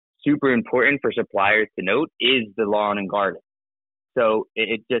super important for suppliers to note is the lawn and garden. So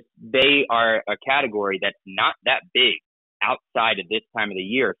they are a category that's not that big outside of this time of the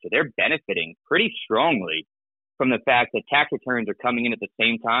year. So they're benefiting pretty strongly from the fact that tax returns are coming in at the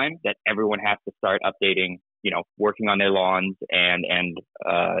same time that everyone has to start updating, working on their lawns and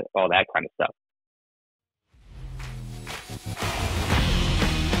all that kind of stuff.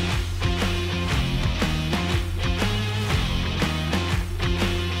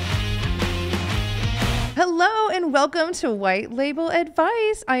 Hello and welcome to Whyte Label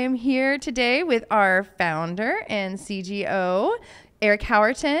Advice. I am here today with our founder and CGO, Eric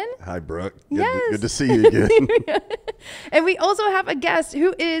Howerton. Hi, Brooke. Yes. Good to see you again. And we also have a guest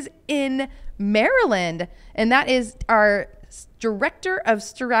who is in Maryland, and that is our Director of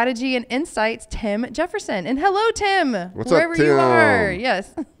Strategy and Insights, Tim Jefferson. And hello, Tim. What's wherever up, Tim? You are.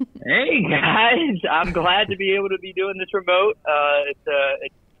 Yes. Hey, guys. I'm glad to be able to be doing this remote.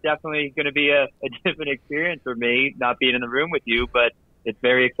 It's definitely going to be a different experience for me not being in the room with you, but it's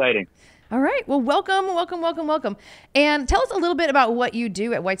very exciting. All right. Well, welcome. And tell us a little bit about what you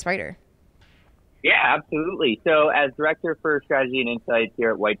do at WhyteSpyder. Yeah, absolutely. So as Director for Strategy and Insights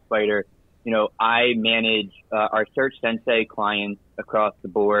here at WhyteSpyder, I manage our Search Sensei clients across the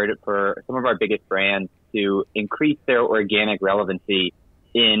board for some of our biggest brands to increase their organic relevancy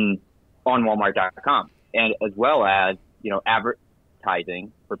on Walmart.com, and as well as,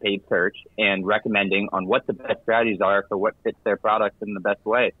 advertising for paid search and recommending on what the best strategies are for what fits their products in the best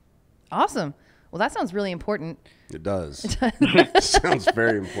way. Awesome. Well, that sounds really important. It does. It sounds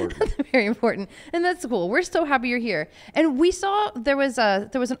very important. Very important. And that's cool. We're so happy you're here. And we saw there was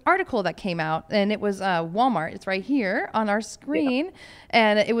an article that came out, and it was Walmart. It's right here on our screen. Yeah.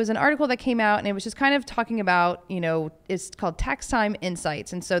 And it was an article that came out, and it was just kind of talking about, it's called Tax Time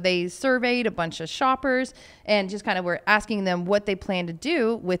Insights. And so they surveyed a bunch of shoppers and just kind of were asking them what they plan to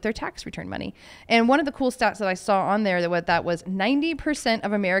do with their tax return money. And one of the cool stats that I saw on there that was 90%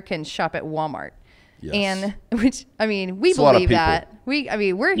 of Americans shop at Walmart. Yes. And we believe that.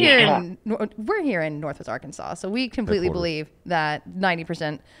 We're here in Northwest Arkansas, so we completely believe that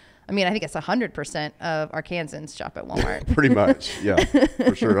 90%. I think it's 100% of Arkansans shop at Walmart. Pretty much, yeah,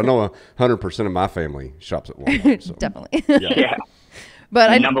 for sure. I know 100% of my family shops at Walmart. So. Definitely. Yeah. But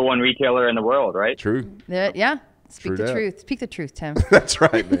the number one retailer in the world, right? True. Yeah. Speak the truth. Speak the truth, Tim. That's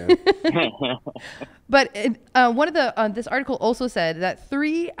right, man. But one of this article also said that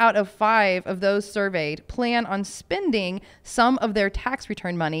 3 out of 5 of those surveyed plan on spending some of their tax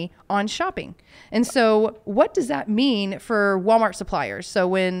return money on shopping. And so, what does that mean for Walmart suppliers? So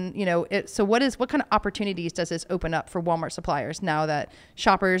when what kind of opportunities does this open up for Walmart suppliers now that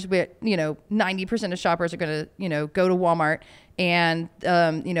shoppers, 90% of shoppers are going to go to Walmart, and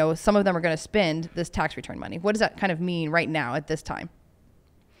some of them are going to spend this tax return money? What does that kind of mean right now at this time?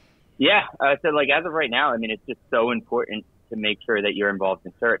 Yeah. So as of right now, it's just so important to make sure that you're involved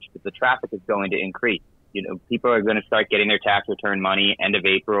in search, because the traffic is going to increase. People are going to start getting their tax return money end of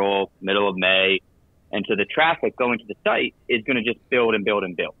April, middle of May. And so the traffic going to the site is going to just build and build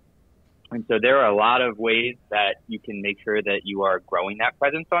and build. And so there are a lot of ways that you can make sure that you are growing that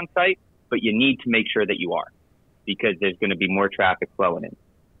presence on site, but you need to make sure that you are, because there's going to be more traffic flowing in.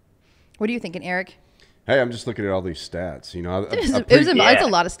 What are you thinking, Eric? Hey, I'm just looking at all these stats. It's a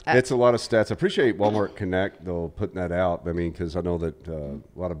lot of stats. It's a lot of stats. I appreciate Walmart Connect, though, putting that out. Because I know that a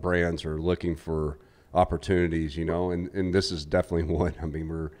lot of brands are looking for opportunities, and this is definitely one.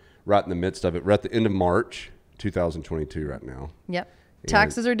 We're right in the midst of it. We're at the end of March 2022 right now. Yep.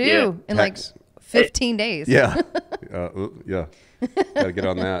 Taxes are due in 15 days. Yeah. Yeah. Got to get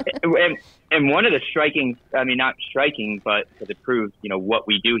on that. And one of the striking, not striking, but because it proves, what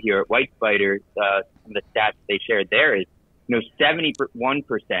we do here at WhyteSpyder, some of the stats they shared there is,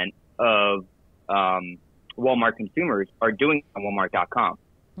 71% of Walmart consumers are doing it on Walmart.com.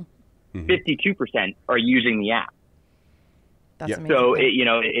 Mm-hmm. 52% are using the app. That's amazing. So,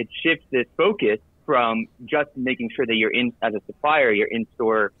 it shifts this focus from just making sure that as a supplier, your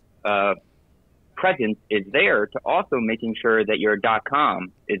in-store presence is there, to also making sure that your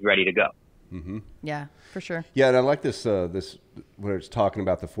 .com is ready to go. Mm-hmm. Yeah, for sure. Yeah, and I like this when it's talking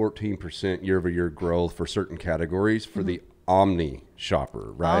about the 14% year-over-year growth for certain categories for the omni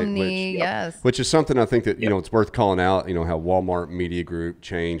shopper, right? Yes. Which is something I think that, it's worth calling out, how Walmart Media Group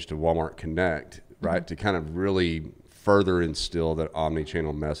changed to Walmart Connect, right? To kind of really further instill that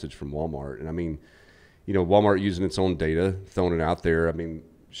omni-channel message from Walmart. And Walmart using its own data, throwing it out there,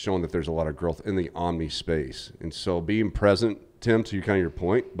 showing that there's a lot of growth in the omni space. And so being present, Tim, to your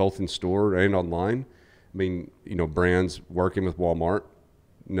point, both in store and online, brands working with Walmart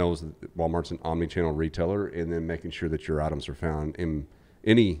knows that Walmart's an omni-channel retailer, and then making sure that your items are found in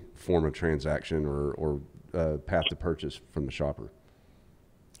any form of transaction or path to purchase from the shopper.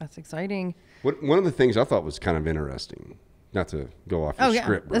 That's exciting. One of the things I thought was kind of interesting, not to go off your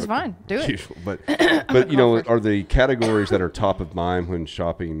script, that's fine. Do it. But you know, are the categories that are top of mind when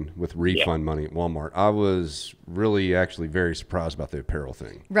shopping with refund money at Walmart? I was really actually very surprised about the apparel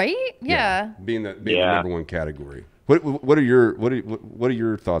thing. Right? Yeah. Being the number one category. What are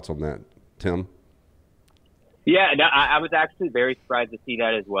your thoughts on that, Tim? Yeah, no, I was actually very surprised to see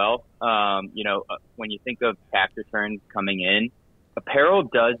that as well. You know, when you think of tax returns coming in, apparel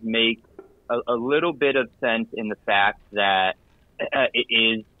does make a little bit of sense in the fact that it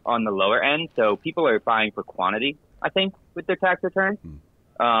is on the lower end. So people are buying for quantity, I think, with their tax returns.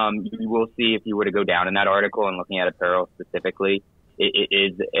 You will see if you were to go down in that article and looking at apparel specifically, it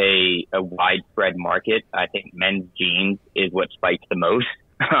is a widespread market. I think men's jeans is what spikes the most.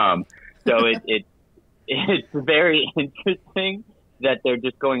 So it's very interesting that they're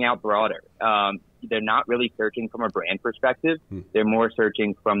just going out broader. They're not really searching from a brand perspective. They're more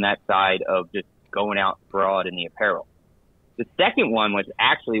searching from that side of just going out broad in the apparel. The second one, which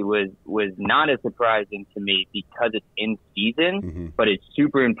actually was not as surprising to me because it's in season, but it's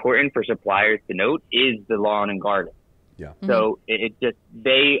super important for suppliers to note, is the lawn and garden. Yeah. So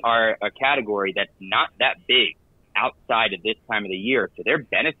they are a category that's not that big outside of this time of the year. So they're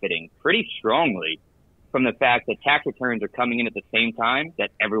benefiting pretty strongly from the fact that tax returns are coming in at the same time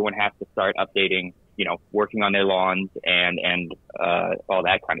that everyone has to start updating, you know, working on their lawns and all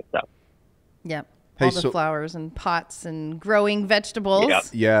that kind of stuff. Yep. All the flowers and pots and growing vegetables. Yep.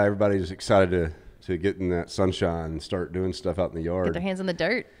 Yeah, everybody's excited to get in that sunshine and start doing stuff out in the yard. Get their hands in the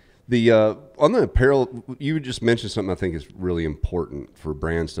dirt. On the apparel, you just mentioned something I think is really important for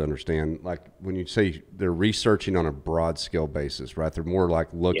brands to understand. Like when you say they're researching on a broad scale basis, right? They're more like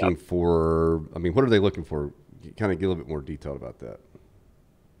looking for, I mean, what are they looking for? Kind of get a little bit more detailed about that.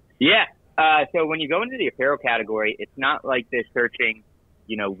 Yeah. So when you go into the apparel category, it's not like they're searching,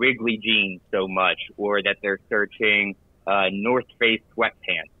 you know, Wrigley jeans so much, or that they're searching North Face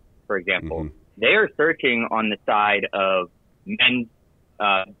sweatpants, for example. They are searching on the side of men's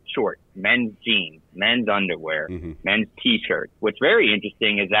shorts, men's jeans, men's underwear, men's t-shirts. What's very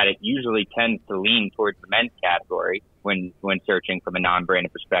interesting is that it usually tends to lean towards the men's category when searching from a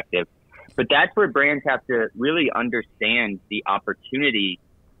non-branded perspective. But that's where brands have to really understand the opportunity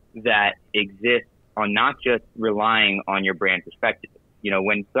that exists on not just relying on your brand perspective. You know,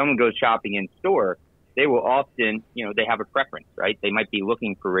 when someone goes shopping in store, they will often, you know, they have a preference, right? They might be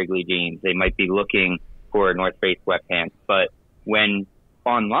looking for Wrigley jeans. They might be looking for North Face sweatpants. But when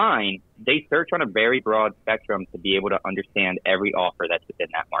online, they search on a very broad spectrum to be able to understand every offer that's within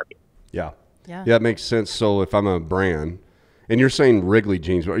that market. Yeah, it makes sense. So if I'm a brand, and you're saying Wrigley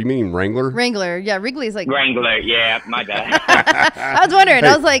jeans, are you meaning Wrangler? Wrangler, yeah, Wrigley's like Wrangler. Yeah, my bad. I was wondering.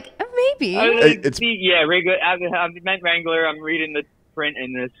 I was like, maybe. Wrangler. I meant Wrangler. I'm reading the print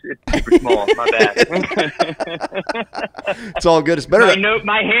in this. It's super small. My bad. It's all good. It's better.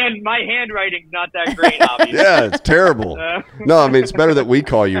 My handwriting's not that great, obviously. Yeah, it's terrible. No, I mean, it's better that we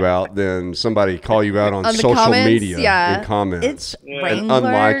call you out than somebody call you out on social comments, media in comments. It's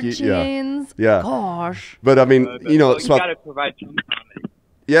Wrangler jeans. Yeah. Gosh. But I mean, you know, you got to provide some comedy.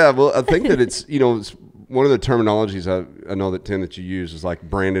 Yeah, well, I think that it's, you know, it's one of the terminologies I know that, Tim, that you use is like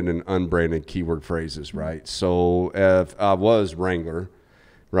branded and unbranded keyword phrases, right? So if I was Wrangler,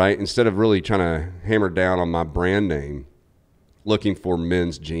 right, instead of really trying to hammer down on my brand name, looking for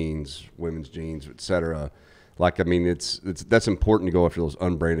men's jeans, women's jeans, et cetera, like, I mean, that's important to go after those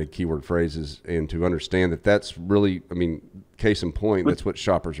unbranded keyword phrases and to understand that that's really, I mean, case in point, that's what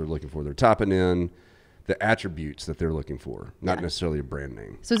shoppers are looking for. They're typing in the attributes that they're looking for, not necessarily a brand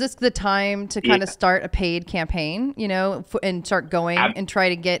name. So is this the time to kind of start a paid campaign, you know, and start going and try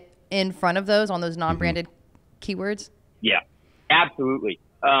to get in front of those on those non-branded keywords? Yeah, absolutely.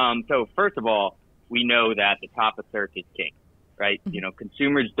 So first of all, we know that the top of search is king, right? You know,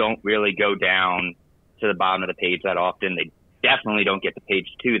 consumers don't really go down to the bottom of the page that often. They definitely don't get to page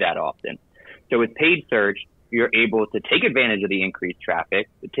 2 that often. So with paid search, you're able to take advantage of the increased traffic,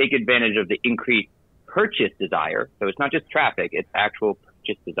 to take advantage of the increased purchase desire. So it's not just traffic, it's actual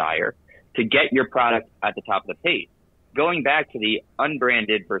purchase desire to get your product at the top of the page. Going back to the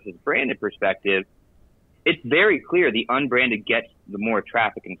unbranded versus branded perspective, it's very clear the unbranded gets the more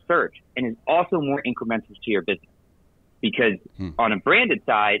traffic and search and is also more incremental to your business. Because on a branded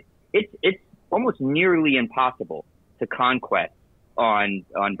side, it's almost nearly impossible to conquest on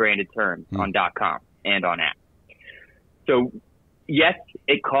branded terms on .com and on app. So yes,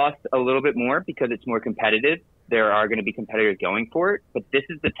 it costs a little bit more because it's more competitive. There are going to be competitors going for it, but this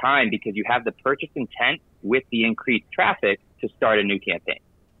is the time because you have the purchase intent with the increased traffic to start a new campaign.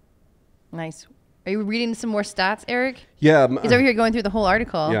 Nice. Are you reading some more stats, Eric? Yeah. He's over here going through the whole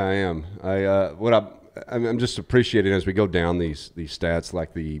article. Yeah, I am. I'm just appreciating as we go down these stats,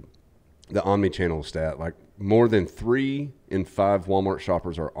 like the omni-channel stat, like more than 3 in 5 Walmart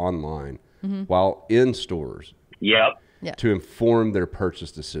shoppers are online while in stores. Yep. To inform their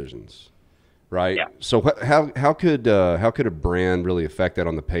purchase decisions, right? Yeah. So how could a brand really affect that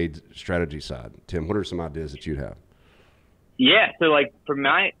on the paid strategy side? Tim, what are some ideas that you'd have? Yeah, so like for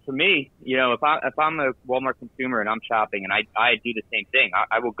me, you know, if I'm a Walmart consumer and I'm shopping and I do the same thing,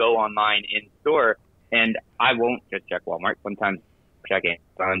 I will go online in store and I won't just check Walmart. Sometimes check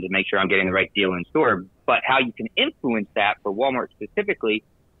Amazon to make sure I'm getting the right deal in store. But how you can influence that for Walmart specifically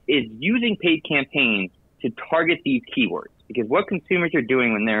is using paid campaigns to target these keywords, because what consumers are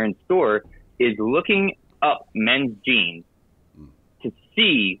doing when they're in store is looking up men's jeans to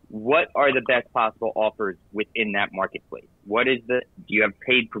see what are the best possible offers within that marketplace. Do you have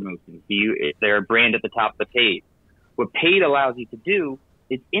paid promotions? Is there a brand at the top of the page? What paid allows you to do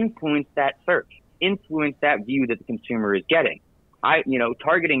is influence that search, influence that view that the consumer is getting.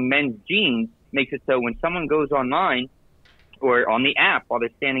 Targeting men's jeans makes it so when someone goes online or on the app while they're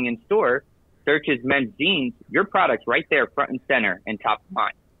standing in store, searches men's jeans, your product's right there front and center and top of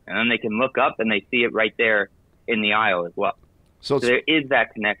mind. And then they can look up and they see it right there in the aisle as well. So there is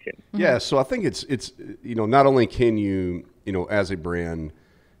that connection. Yeah. So I think it's not only can you, as a brand,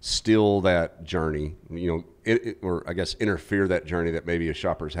 steal that journey, or I guess interfere that journey that maybe a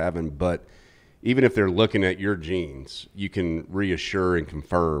shopper's having, but even if they're looking at your jeans, you can reassure and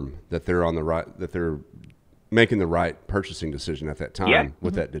confirm that they're making the right purchasing decision at that time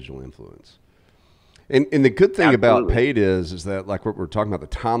with that digital influence. And the good thing about paid is that, like what we're talking about,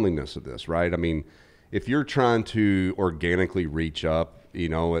 the timeliness of this, right? I mean, if you're trying to organically reach up,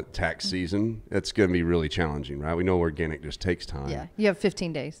 at tax season, it's going to be really challenging, right? We know organic just takes time. Yeah, you have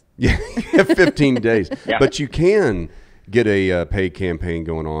 15 days. Yeah, you have 15 days. Yeah. But you can get a paid campaign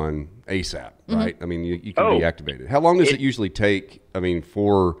going on ASAP, right? I mean, you can be activated. How long does it usually take? I mean,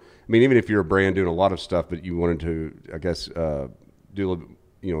 even if you're a brand doing a lot of stuff, but you wanted to, I guess, do a little,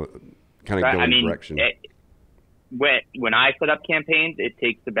 kind of go in a direction. When I set up campaigns, it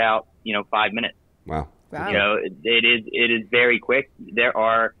takes about 5 minutes. Wow. It is very quick. There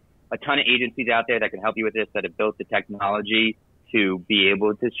are a ton of agencies out there that can help you with this, that have built the technology to be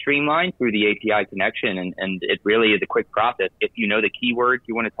able to streamline through the API connection, and it really is a quick process if you know the keywords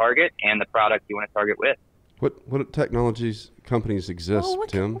you want to target and the product you want to target with. What technologies companies exist,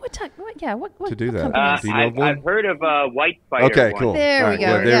 Tim? To do that? Do you know one? I've heard of WhyteSpyder. Okay, cool. There we go.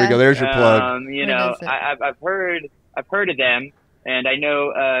 Well, there we go. There's your plug. I've heard of them, and I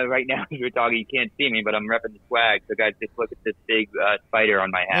know right now as we're talking, you can't see me, but I'm repping the swag. So guys, just look at this big spider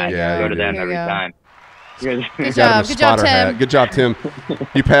on my hat. Yeah, go to them every time. Good job, Tim. Good job, Tim.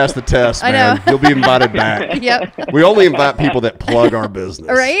 You passed the test, man. I know. You'll be invited back. Yep. We only invite people that plug our business.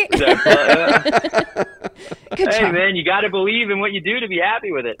 Right? Good job. Man, you got to believe in what you do to be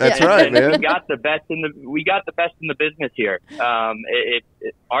happy with it. That's right, man. We got the best in the business here.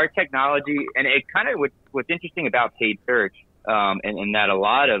 Our technology, and it kind of what's interesting about paid search, and that a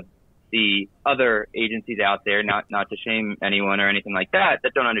lot of the other agencies out there, not to shame anyone or anything like that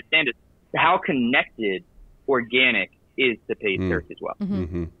don't understand it, how connected organic is to paid search as well.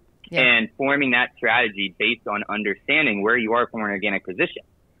 Mm-hmm. Yeah. And forming that strategy based on understanding where you are from an organic position.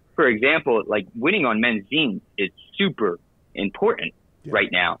 For example, like winning on men's jeans is super important right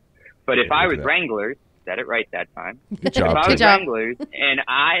now. But if I was Wranglers, said it right that time. Good job. If I was Wranglers and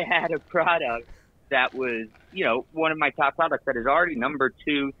I had a product that was, one of my top products that is already number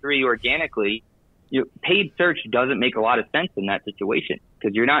 2, 3 organically, paid search doesn't make a lot of sense in that situation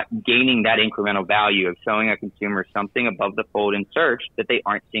because you're not gaining that incremental value of showing a consumer something above the fold in search that they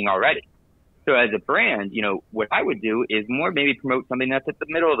aren't seeing already. So as a brand, what I would do is more maybe promote something that's at the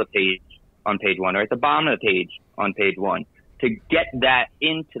middle of the page on page 1 or at the bottom of the page on page 1 to get that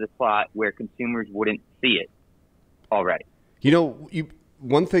into the slot where consumers wouldn't see it already.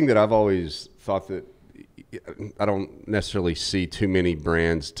 One thing that I've always thought that I don't necessarily see too many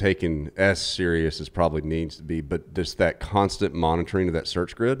brands taken as serious as probably needs to be, but just that constant monitoring of that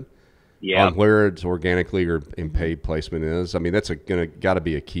search grid on where it's organically or in paid placement is. I mean, that's got to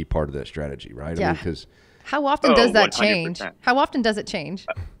be a key part of that strategy, right? Yeah. I mean, because how often does that 100%. change? How often does it change?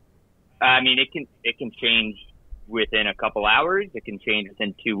 I mean, it can change within a couple hours. It can change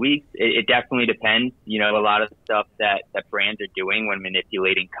within 2 weeks. It definitely depends. A lot of the stuff that brands are doing when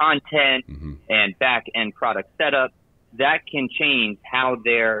manipulating content and back-end product setup, that can change how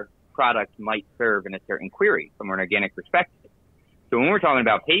their product might serve in a certain query from an organic perspective. So when we're talking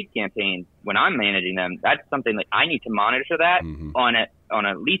about paid campaigns, when I'm managing them, that's something that I need to monitor that on at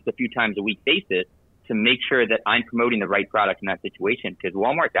least a few times a week basis to make sure that I'm promoting the right product in that situation. Because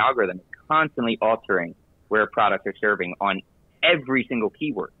Walmart's algorithm is constantly altering where products are serving on every single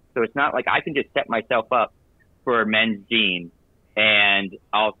keyword. So it's not like I can just set myself up for men's jeans and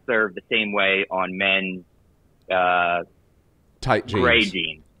I'll serve the same way on men's tight jeans, gray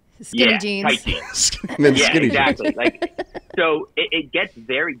jeans, skinny jeans, tight jeans. Men's Yeah, skinny exactly. jeans. Like, so it gets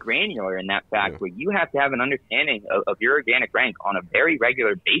very granular in that fact where you have to have an understanding of your organic rank on a very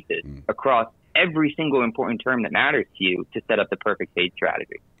regular basis across every single important term that matters to you to set up the perfect paid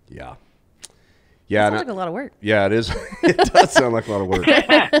strategy. Yeah. Yeah, sounds like a lot of work. Yeah, it is. It does sound like a lot of work.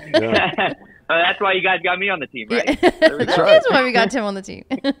 Yeah. That's why you guys got me on the team, right? Yeah. That's right. That's why we got Tim on the team.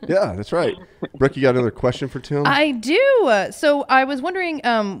 Yeah, that's right. Brooke, you got another question for Tim? I do. So I was wondering,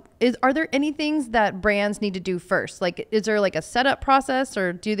 are there any things that brands need to do first? Like, is there like a setup process,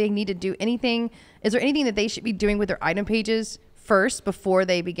 or do they need to do anything? Is there anything that they should be doing with their item pages first before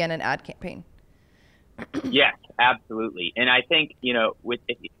they begin an ad campaign? Yes, absolutely. And I think,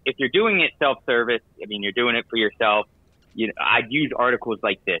 if you're doing it self-service, I mean, you're doing it for yourself. I'd use articles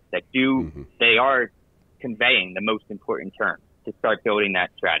like this that they are conveying the most important terms to start building that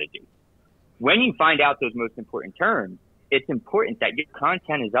strategy. When you find out those most important terms, it's important that your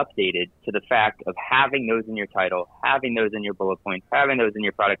content is updated to the fact of having those in your title, having those in your bullet points, having those in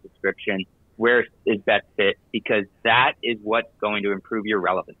your product description, where is best fit, because that is what's going to improve your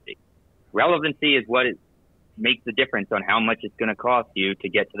relevancy. Relevancy is what makes the difference on how much it's going to cost you to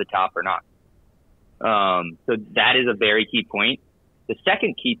get to the top or not. So that is a very key point. The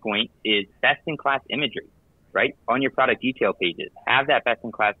second key point is best-in-class imagery, right? On your product detail pages, have that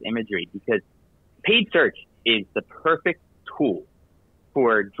best-in-class imagery, because paid search is the perfect tool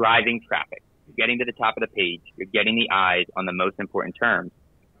for driving traffic. You're getting to the top of the page. You're getting the eyes on the most important terms.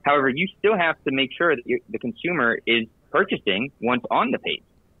 However, you still have to make sure that the consumer is purchasing once on the page.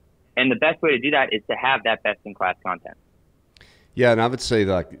 And the best way to do that is to have that best-in-class content. Yeah, and I would say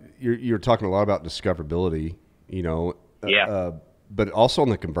that you're talking a lot about discoverability, but also on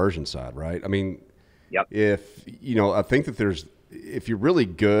the conversion side, right? I mean, if I think that if you're really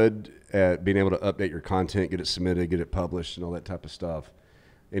good at being able to update your content, get it submitted, get it published, and all that type of stuff,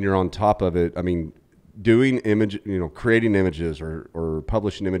 and you're on top of it, I mean, doing creating images or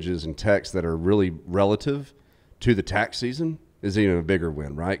publishing images and text that are really relative to the tax season is even a bigger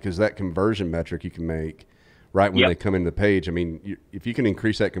win, right? Because that conversion metric you can make right when they come into the page. I mean, if you can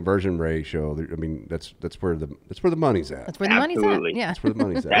increase that conversion ratio, I mean, that's where the money's at. That's where the money's at. Yeah, that's where the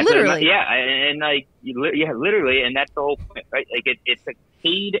money's at. Literally. Literally, and that's the whole point, right? Like it's a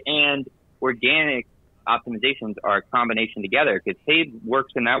paid and organic optimizations are a combination together, because paid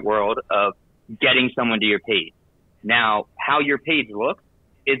works in that world of getting someone to your page. Now, how your page looks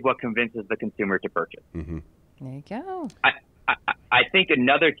is what convinces the consumer to purchase. Mm-hmm. There you go. I think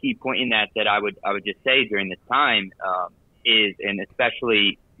another key point in that I would just say during this time is, and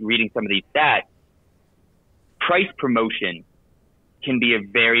especially reading some of these stats, price promotion can be a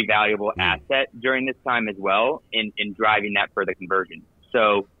very valuable asset during this time as well in driving that further conversion.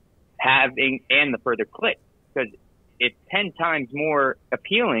 So and the further clicks, because it's 10 times more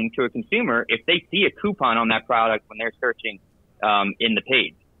appealing to a consumer if they see a coupon on that product when they're searching in the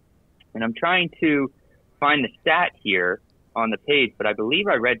page. And I'm trying to find the stat here on the page, but I believe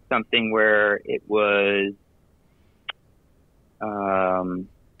I read something where it was, 51%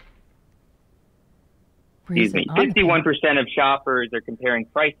 of shoppers are comparing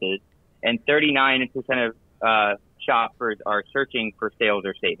prices, and 39% of shoppers are searching for sales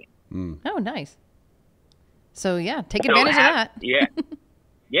or savings. Oh, nice. So yeah, take advantage of that. Yeah.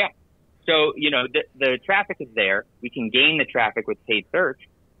 Yeah. So, the traffic is there. We can gain the traffic with paid search,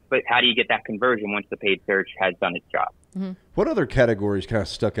 but how do you get that conversion once the paid search has done its job? Mm-hmm. What other categories kind of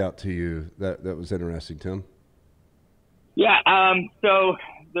stuck out to you that was interesting, Tim? Yeah. So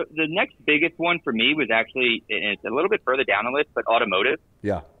the next biggest one for me was actually, and it's a little bit further down the list, but automotive.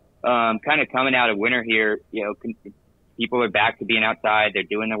 Yeah. Kind of coming out of winter here, people are back to being outside. They're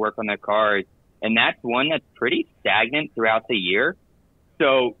doing their work on their cars. And that's one that's pretty stagnant throughout the year.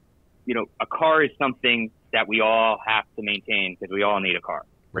 So, a car is something that we all have to maintain because we all need a car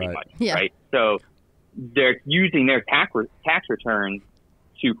pretty much. Yeah. Right. So they're using their tax returns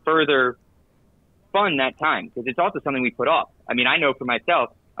to further fund that time, because it's also something we put off. I mean, I know for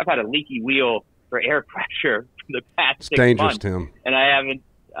myself, I've had a leaky wheel for air pressure for the past 6 dangerous, months, Tim. And I haven't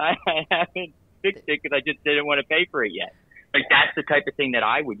fixed it because I just didn't want to pay for it yet. Like, that's the type of thing that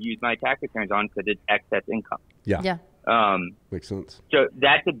I would use my tax returns on, because it's excess income. Yeah. Makes sense. So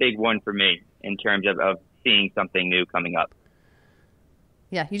that's a big one for me in terms of seeing something new coming up.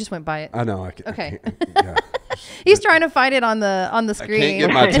 Yeah, you just went by it. I know. Okay. I can't, yeah. He's trying to find it on the screen. I can't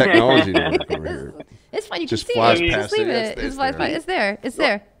get my technology to work over here. It's fine. You Just can see flash it. past Just leave it. it. It's flash by. It's there. It's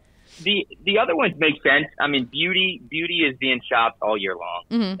there. The other ones make sense. I mean, beauty is being shopped all year long.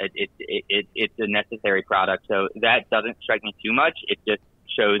 Mm-hmm. It's a necessary product, so that doesn't strike me too much. It just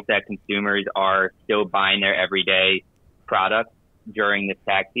shows that consumers are still buying their everyday products during this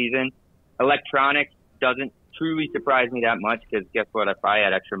tax season. Electronics doesn't truly surprise me that much because guess what? If I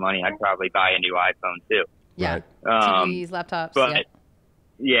had extra money, I'd probably buy a new iPhone too. Yeah. Right. TVs, laptops. But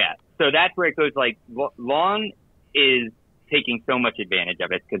yeah, so that's where it goes. Like lawn is taking so much advantage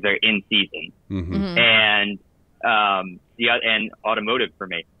of it because they're in season, and and automotive for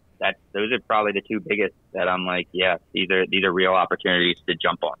me. Those are probably the two biggest that I'm like, yeah, these are real opportunities to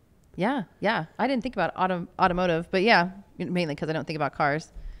jump on. Yeah, yeah. I didn't think about automotive, but yeah, mainly because I don't think about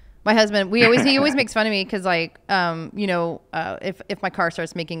cars. My husband, he always makes fun of me because like, if my car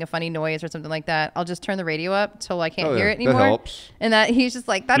starts making a funny noise or something like that, I'll just turn the radio up till I can't hear it anymore. That helps. And he's just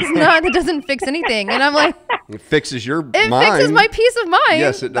like, that doesn't fix anything. And I'm like, it fixes your mind. It fixes my peace of mind.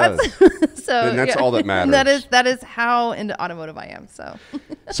 Yes, it does. And that's all that matters. That is how into automotive I am. So,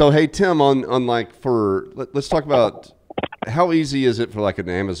 so hey Tim, let's talk about how easy is it for like an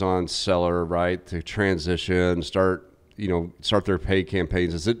Amazon seller, right, to transition, start their paid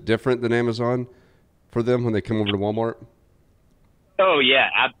campaigns. Is it different than Amazon for them when they come over to Walmart? Oh yeah,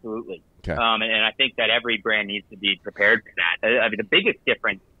 absolutely. Okay. And I think that every brand needs to be prepared for that. I mean, the biggest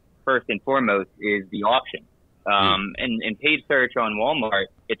difference, first and foremost, is the auction. And paid search on Walmart,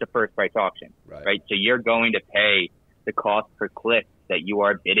 it's a first price auction, right? So you're going to pay the cost per click that you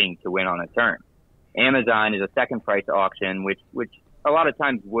are bidding to win on a turn. Amazon is a second price auction, which a lot of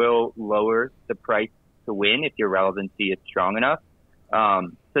times will lower the price to win if your relevancy is strong enough.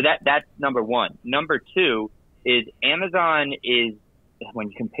 So that's number one. Number two is Amazon is, when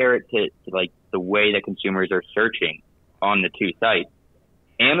you compare it to like the way that consumers are searching on the two sites,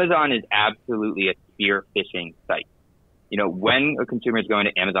 Amazon is absolutely a spear phishing site. When a consumer is going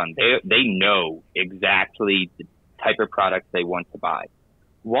to Amazon, they know exactly the type of products they want to buy.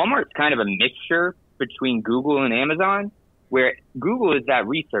 Walmart's kind of a mixture between Google and Amazon, where Google is that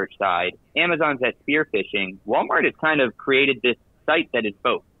research side, Amazon's that spear phishing. Walmart has kind of created this site that is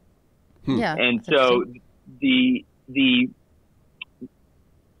both. Yeah. And so the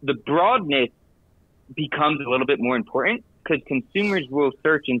broadness becomes a little bit more important because consumers will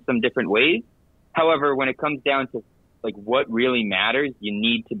search in some different ways. However, when it comes down to like what really matters, you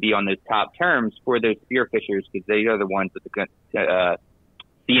need to be on those top terms for those spear fishers because they are the ones with the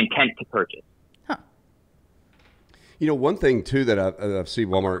intent to purchase. One thing too that I've seen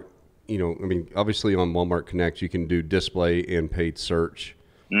Walmart, obviously on Walmart Connect, you can do display and paid search.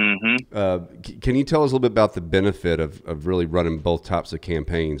 Mm-hmm. Can you tell us a little bit about the benefit of really running both types of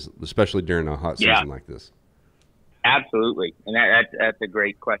campaigns, especially during a hot season like this? Absolutely. And that's a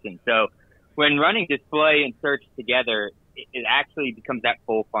great question. So when running display and search together, it actually becomes that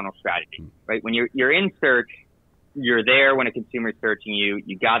full funnel strategy, right? When you're in search, you're there when a consumer is searching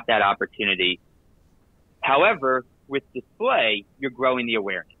you got that opportunity. However, with display, you're growing the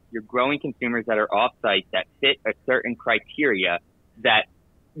awareness. You're growing consumers that are off-site that fit a certain criteria that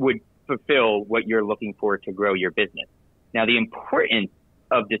would fulfill what you're looking for to grow your business. Now, the importance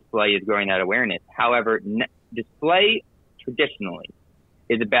of display is growing that awareness. However, display traditionally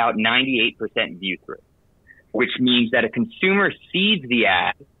is about 98% view through, which means that a consumer sees the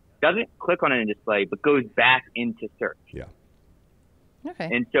ad, doesn't click on it in display, but goes back into search. Yeah. Okay.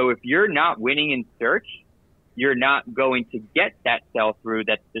 And so if you're not winning in search, you're not going to get that sell-through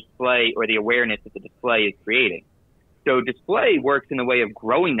that display or the awareness that the display is creating. So display works in a way of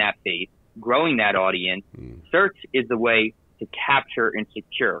growing that base, growing that audience. Search is the way to capture and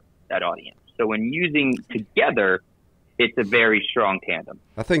secure that audience. So when using together, it's a very strong tandem.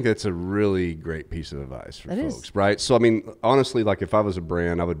 I think that's a really great piece of advice for folks, right? So, honestly, like if I was a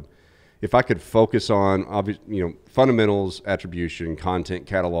brand, if I could focus on, fundamentals, attribution, content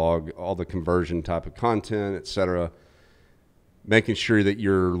catalog, all the conversion type of content, et cetera, making sure that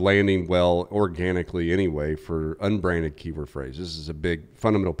you're landing well organically anyway for unbranded keyword phrases. This is a big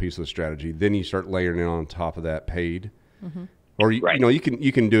fundamental piece of the strategy. Then you start layering in on top of that paid. Mm-hmm. Or, you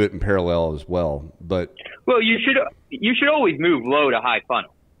can do it in parallel as well. But you should always move low to high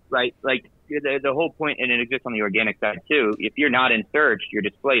funnel, right? Like the whole point, and it exists on the organic side too. If you're not in search, your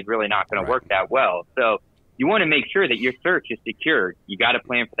display is really not going to work that well. So you want to make sure that your search is secured. You got to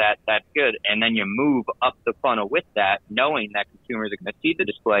plan for that. That's good. And then you move up the funnel with that, knowing that consumers are going to see the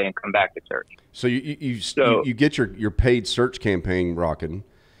display and come back to search. So you get your paid search campaign rocking,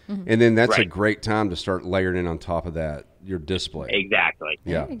 and then that's a great time to start layering in on top of that your display. Exactly.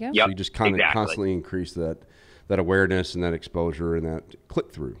 Yeah. There you go. So you just kind of Exactly. constantly increase that awareness and that exposure and that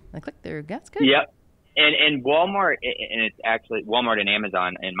click through. I click through. That's good. Yep. And Walmart, and it's actually Walmart and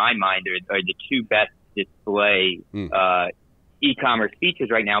Amazon, in my mind, are the two best display e-commerce features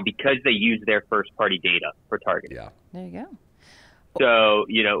right now because they use their first-party data for targeting. Yeah. There you go. So,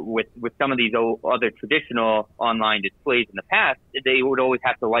 with some of these other traditional online displays in the past, they would always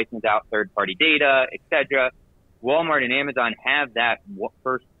have to license out third-party data, et cetera. Walmart and Amazon have that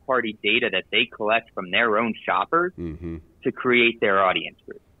first-party data that they collect from their own shoppers to create their audience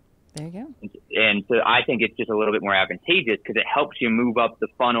group. There you go. And so I think it's just a little bit more advantageous because it helps you move up the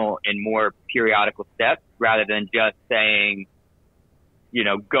funnel in more periodical steps rather than just saying,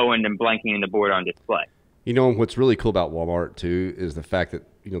 going and blanking in the board on display. What's really cool about Walmart too is the fact that,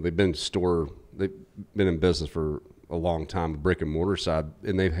 they've been in business for a long time, brick and mortar side,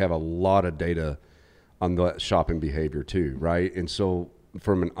 and they have a lot of data on the shopping behavior too, right? And so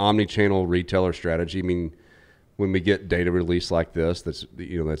from an omni-channel retailer strategy, when we get data released like this, that's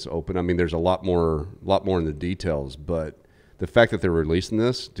open. There's a lot more in the details, but the fact that they're releasing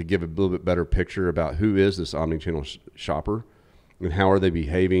this to give a little bit better picture about who is this omni-channel shopper and how are they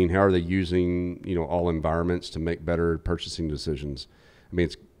behaving, how are they using, all environments to make better purchasing decisions.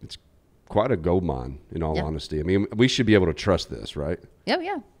 It's quite a gold mine in all honesty. We should be able to trust this, right?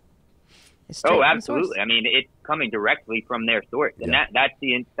 Yeah. Oh, absolutely. It's coming directly from their source, and that's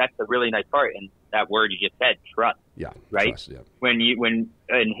the really nice part. And that word you just said, trust. Yeah. Right. Trust, yeah. When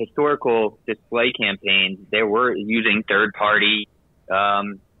in historical display campaigns, they were using third-party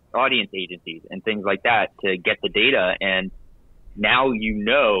audience agencies and things like that to get the data, and now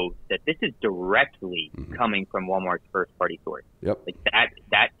that this is directly coming from Walmart's first-party source. Yep. Like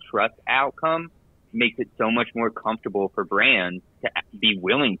that trust outcome makes it so much more comfortable for brands to be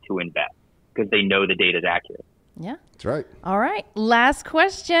willing to invest because they know the data is accurate. Yeah. That's right. All right. Last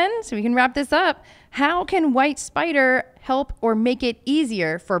question, so we can wrap this up. How can WhyteSpyder help or make it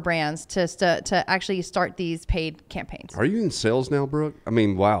easier for brands to actually start these paid campaigns? Are you in sales now, Brooke?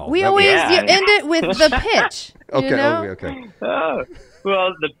 Wow. We always end it with the pitch. Okay.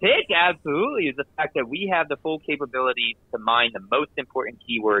 Well, the pitch absolutely is the fact that we have the full capability to mine the most important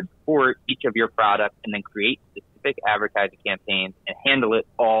keywords for each of your products and then create specific advertising campaigns and handle it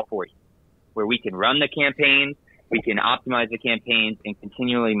all for you, where we can run the campaigns, we can optimize the campaigns, and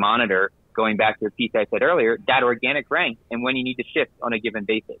continually monitor, going back to the piece I said earlier, that organic rank and when you need to shift on a given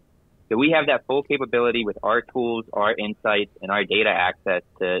basis. So we have that full capability with our tools, our insights, and our data access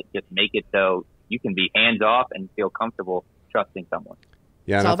to just make it so you can be hands-off and feel comfortable trusting someone.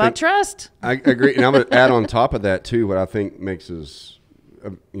 Yeah, it's all about trust. I agree. And I'm going to add on top of that, too, what I think makes us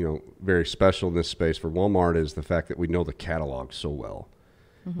very special in this space for Walmart is the fact that we know the catalog so well.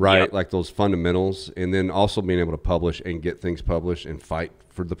 Right, Yep. like those fundamentals, and then also being able to publish and get things published and fight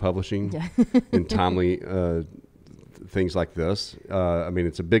for the publishing and timely things like this.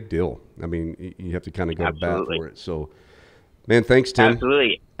 It's a big deal. You have to kind of go to bat for it. So, man, thanks, Tim.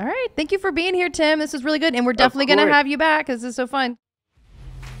 Absolutely. All right. Thank you for being here, Tim. This is really good, and we're definitely going to have you back because this is so fun.